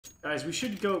Guys, we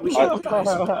should go. We should.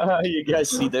 Guys. You guys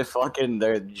see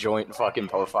their joint fucking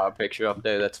profile picture up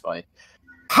there? That's funny.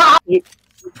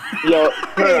 Yo,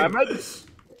 I might.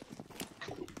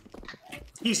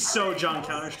 He's so John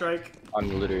Counter-Strike.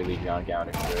 I'm literally John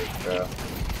Counter-Strike, bro.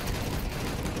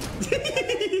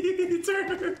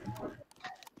 Turner.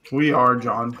 We are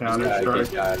John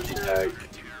Counter-Strike.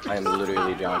 I am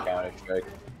literally John Counter-Strike.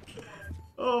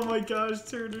 Oh my gosh,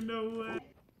 Turner, no way.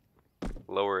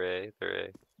 Lower A, they're A.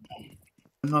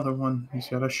 Another one. He's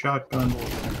got a shotgun.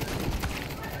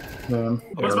 Damn.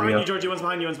 One's behind you, Georgie. One's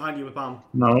behind you. One's behind you with bomb.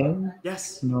 No.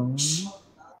 Yes. No.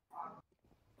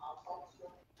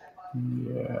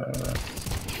 Yeah.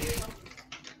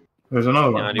 There's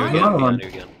another one. There's another one.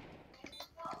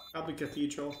 Probably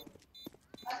Cathedral.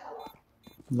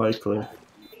 Likely.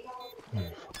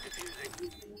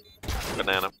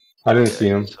 Banana. I didn't see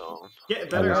him. So... Get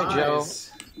better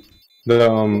eyes.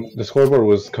 The scoreboard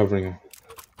was covering him.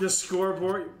 The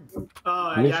scoreboard?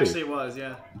 Yeah, actually it was,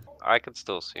 yeah. I could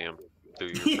still see him through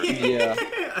your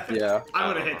Yeah. I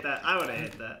would have hit that. I would have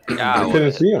hit that. Yeah, I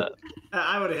couldn't see him.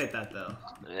 I would have hit that though.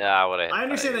 Yeah, I would have hit I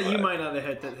understand that you but... might not have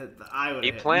hit that. I would.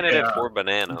 He planted it for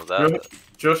banana.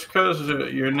 Just because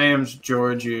your name's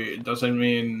Georgie doesn't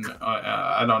mean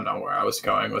I don't know where I was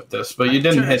going with this, but you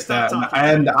didn't hit that,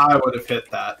 and I would have hit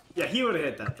that. Yeah, he would have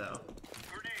hit that though.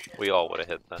 We all would have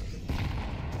hit that.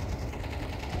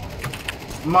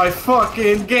 My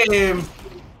fucking game!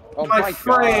 Oh my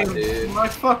frames! God, dude. My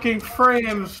fucking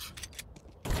frames!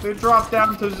 They dropped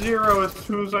down to 0 as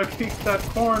soon as I peeked that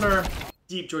corner.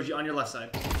 Deep, Georgie, on your left side.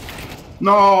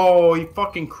 No, he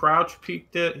fucking crouch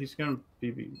peeked it. He's gonna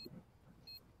BB.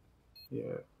 Yeah,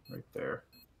 right there.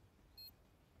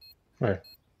 Right.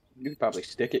 You could probably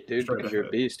stick it, dude, because you're a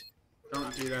beast.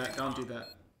 Don't do that. Don't do that.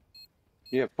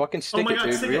 Yeah, fucking stick it,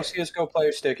 dude. Real CSGO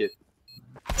player, stick it.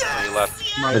 On your left.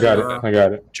 I got it. I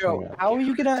got it. Joe, how are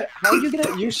you gonna?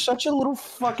 You're such a little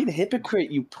fucking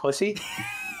hypocrite, you pussy.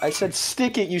 I said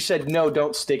stick it. You said no,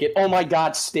 don't stick it. Oh my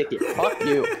God, stick it. Fuck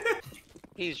you.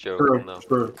 He's joking though.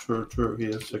 True. He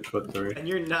is 6'3". And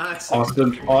you're not.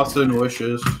 Austin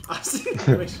wishes.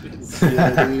 Austin wishes.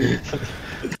 Yeah, dude.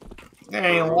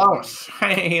 Hey Lois.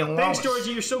 Hey Lois. Thanks,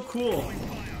 Georgie. You're so cool.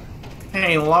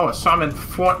 Hey Lois, I'm in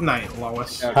Fortnite,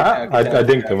 Lois. Huh? I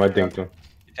dinked him. I dinked him.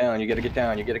 Get down. You gotta get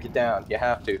down. You gotta get down. You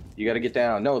have to. You gotta get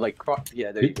down. No, like,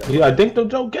 yeah, there you go. Yeah, I dinked him.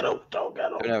 Don't get him. Don't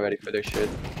get him. They're not ready for their shit.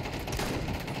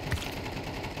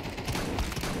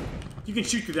 You can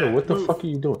shoot through that. Yo, what the fuck are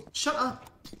you doing? Shut up.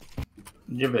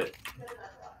 Give it.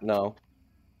 No.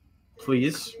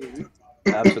 Please.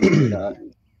 Absolutely not.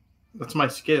 That's my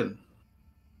skin.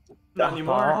 Not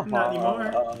anymore. Not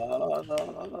anymore.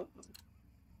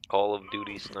 Call of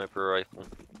Duty sniper rifle.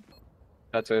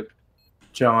 That's it.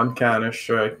 John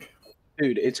Counter-Strike.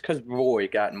 Dude, it's because Roy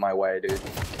got in my way, dude.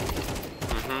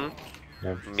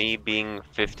 Yeah. Me being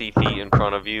 50 feet in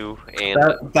front of you and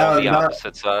on the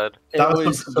opposite side. That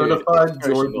was certified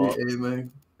Georgie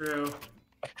aiming. True.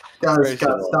 Guys,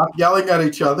 stop yelling at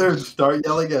each other and start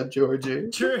yelling at Georgie.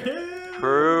 True.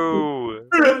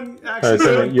 Actually,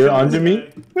 so you're under me?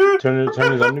 Turn is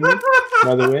under me?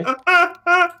 By the way?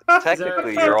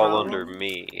 Technically, you're all under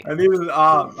me. I need an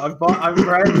I've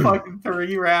ran fucking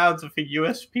 3 rounds of a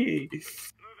USP.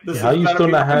 How you still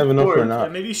not have enough or not? Yeah,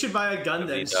 maybe you should buy a gun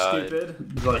then, stupid.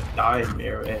 He's like, die,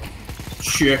 Mary.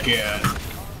 Chicken.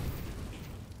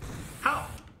 How?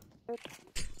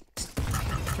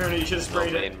 Turner, you should have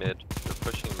sprayed main it. mid. They're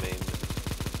pushing main mid.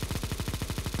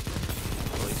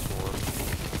 At least one.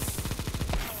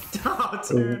 Oh,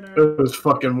 Turner. It was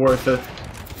fucking worth it.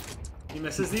 He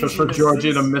misses these. Just for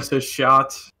Georgie to miss his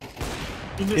shots.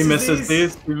 He misses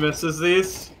these. He misses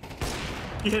these.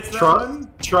 He hits that one.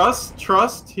 Trust.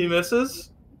 He misses.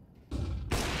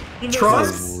 He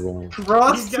misses.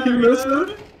 Trust. He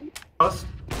misses.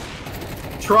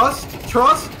 Trust.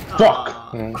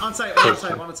 Fuck. On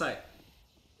site.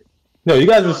 No, you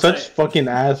guys are such fucking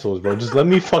assholes, bro. Just let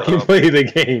me fucking play the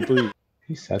game, please.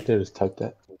 He sat there, just typed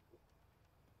that.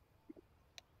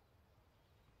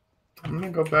 I'm gonna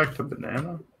go back to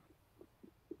banana.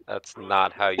 That's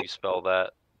not how you spell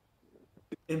that.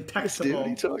 Impeccable. What are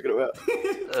you talking about?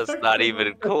 That's not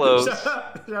even close. Shut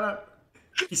up.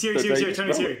 He's here.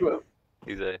 Turner's here.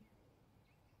 He's a.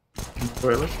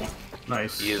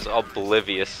 Nice. He is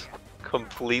oblivious.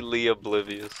 Completely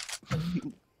oblivious.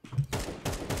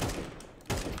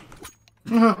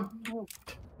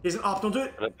 He's an op, don't do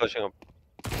it. I'm pushing him.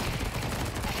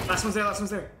 Last one's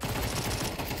there.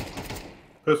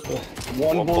 Pistol.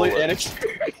 One bullet and a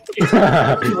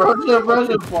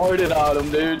Russia farted on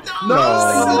him, dude.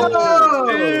 No!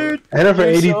 Dude. Hit him for You're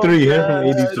 83. Hit him for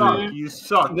bad, 83. You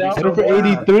suck. That Hit him for one-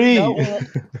 83.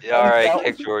 Yeah, alright,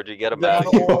 kick Georgie, get him out.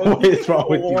 What is wrong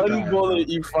with you one guys, bullet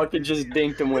you fucking just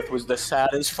dinked him with was the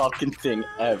saddest fucking thing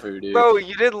ever, dude. Bro,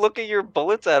 you didn't look at your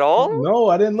bullets at all? No,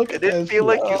 I didn't look It at didn't that feel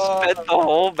shit. like you spent the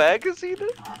whole magazine?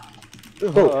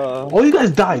 Bro, all you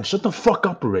guys died. Shut the fuck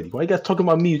up already. Why you guys talking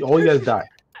about me? All you guys died.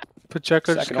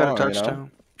 Pacheco just Second got a arm, you know?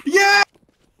 touchdown. Yeah!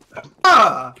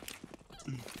 Ah!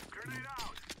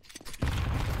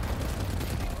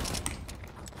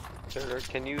 Sir,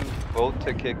 can you vote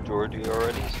to kick Georgie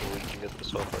already so we can get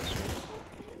this off our screen?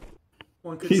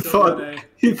 One could He still win,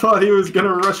 eh? thought he was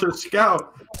gonna rush a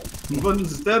scout, but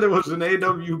instead it was an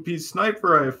AWP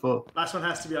sniper rifle. Last one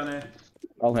has to be on A.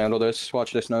 I'll handle this.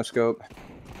 Watch this, no scope.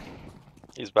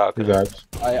 He's back. You guys.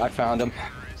 I found him.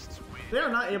 They are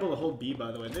not able to hold B,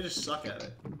 by the way. They just suck at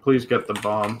it. Please get the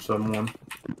bomb, someone.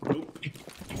 Nope.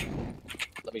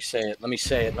 Let me say it. Let me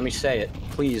say it. Let me say it.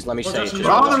 Please, let me Well, say it. Justin, Just-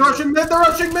 you- Oh, they're rushing mid! They're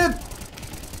rushing mid!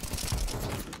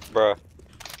 Bruh.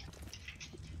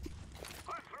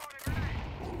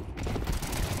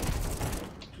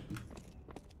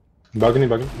 Balcony.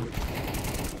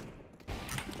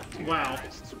 Wow.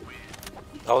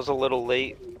 I was a little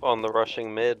late on the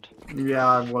rushing mid. Yeah,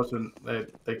 I wasn't.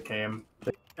 They came.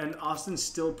 And Austin's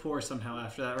still poor somehow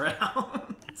after that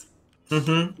round.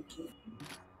 Mm-hmm.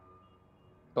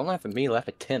 Don't laugh at me, laugh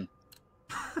at Tim.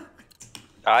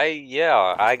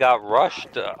 I got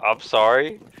rushed. I'm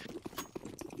sorry.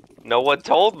 No one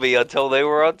told me until they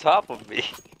were on top of me.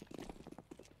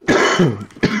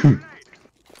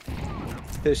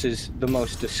 This is the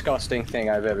most disgusting thing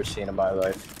I've ever seen in my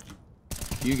life.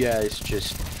 You guys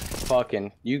just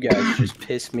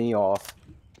piss me off.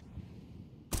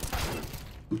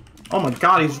 Oh my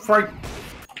god, he's right.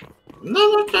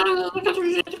 No,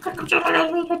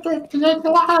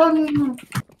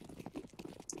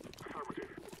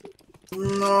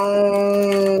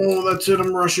 that's it.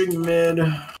 I'm rushing mid.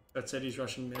 That's it, he's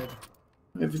rushing mid.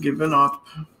 I've given up.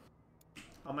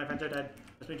 All my friends are dead.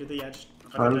 Let's me to the edge.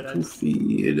 My Time friends are to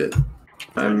dead. feed.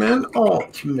 I'm an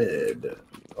alt mid.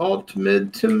 Alt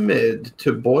mid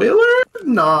to boiler?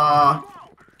 Nah.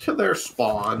 To their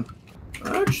spawn.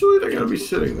 Actually, they're gonna be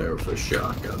sitting there with a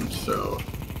shotgun, so.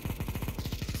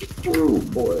 Ooh,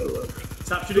 boiler.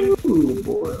 Stop shooting. Ooh,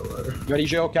 boiler. Ready,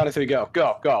 Joe? Count of three, go.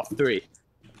 Go. 3.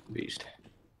 Beast.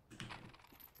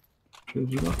 There's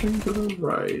nothing to the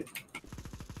right.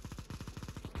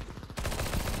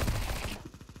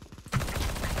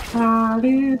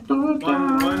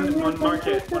 One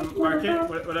market. One market.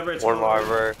 Whatever it's One called.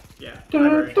 library. Yeah.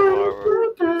 Library.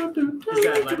 He's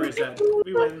dead. Library's dead.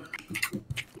 We win.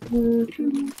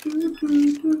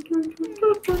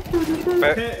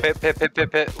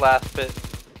 Pit. Last pit.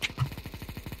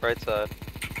 Right side.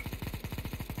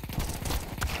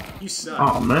 You suck.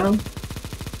 Oh man.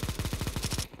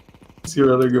 He's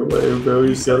gotta go away, bro.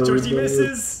 He's gotta Georgie go.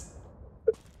 misses.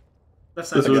 Left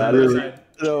side. This was Left really- side.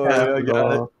 No, I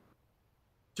got it.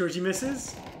 Georgie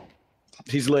misses.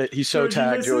 He's lit. He's so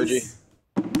tagged, Georgie. misses.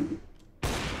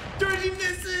 Georgie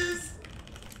misses.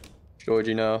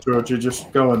 Georgie, no. Georgie,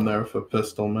 just go in there with a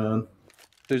pistol, man.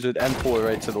 There's an M4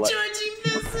 right to the left. Georgie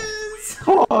misses.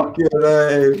 Fuck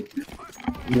it,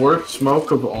 eh? Worst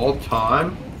smoke of all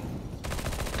time?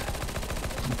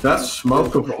 Best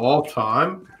smoke of all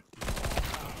time?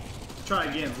 Try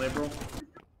again, liberal.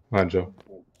 Come on, Joe.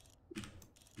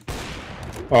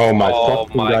 Oh my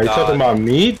fucking my god. You talking God. about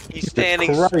me? He's Jesus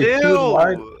standing Christ, dude, still.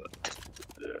 why-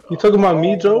 You talking about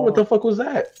me, Joe? What the fuck was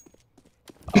that?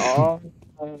 Oh.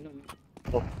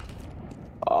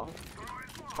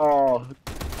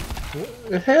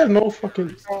 It had no fucking.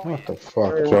 What the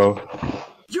fuck, Joe?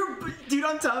 You're dude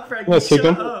on top, Frank. Let's take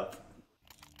Shut him. up.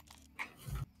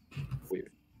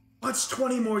 What's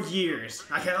 20 more years?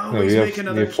 I can No, always we make have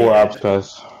another 4 kid. ops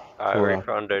tests. I Hold on.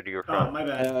 refunded your Oh, front. my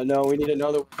bad. No, we need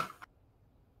another.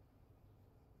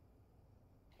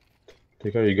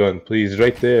 Take out your gun, please.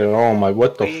 Right there. Oh my,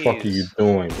 what the fuck are you Please.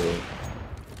 doing, bro?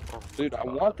 Dude, I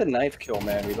want the knife kill,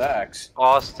 man. Relax.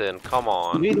 Austin, come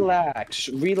on. Relax.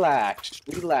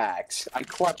 I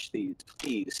clutch these,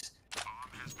 please.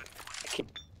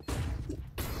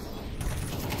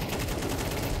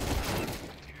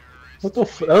 What the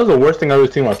that was the worst thing I've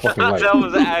ever seen in my fucking life. That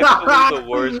was actually the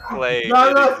worst play.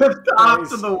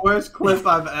 That's the worst clip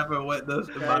I've ever witnessed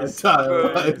in my Guys,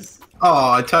 entire life.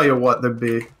 Oh, I tell you what, there'd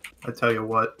be. I tell you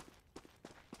what.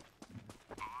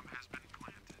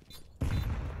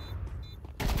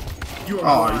 You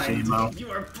are Oh, he's blind. emo.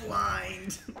 You are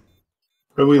blind.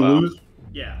 Did we Wow. lose?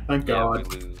 Yeah. Thank Yeah, God.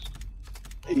 we lose.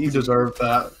 He deserved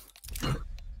that.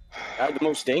 I had the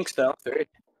most dinks though. 3.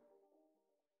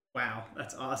 Wow,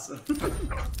 that's awesome.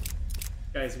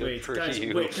 Guys, Good wait. for Guys,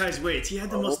 you. wait. Guys, wait. He had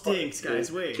the most dinks.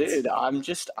 Guys, wait. Dude, I'm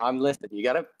listening. You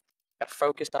gotta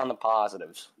focus on the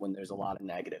positives when there's a lot of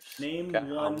negatives. Name Okay.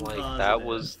 one I'm like, positive. that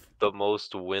was the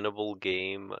most winnable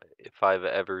game if I've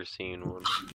ever seen one.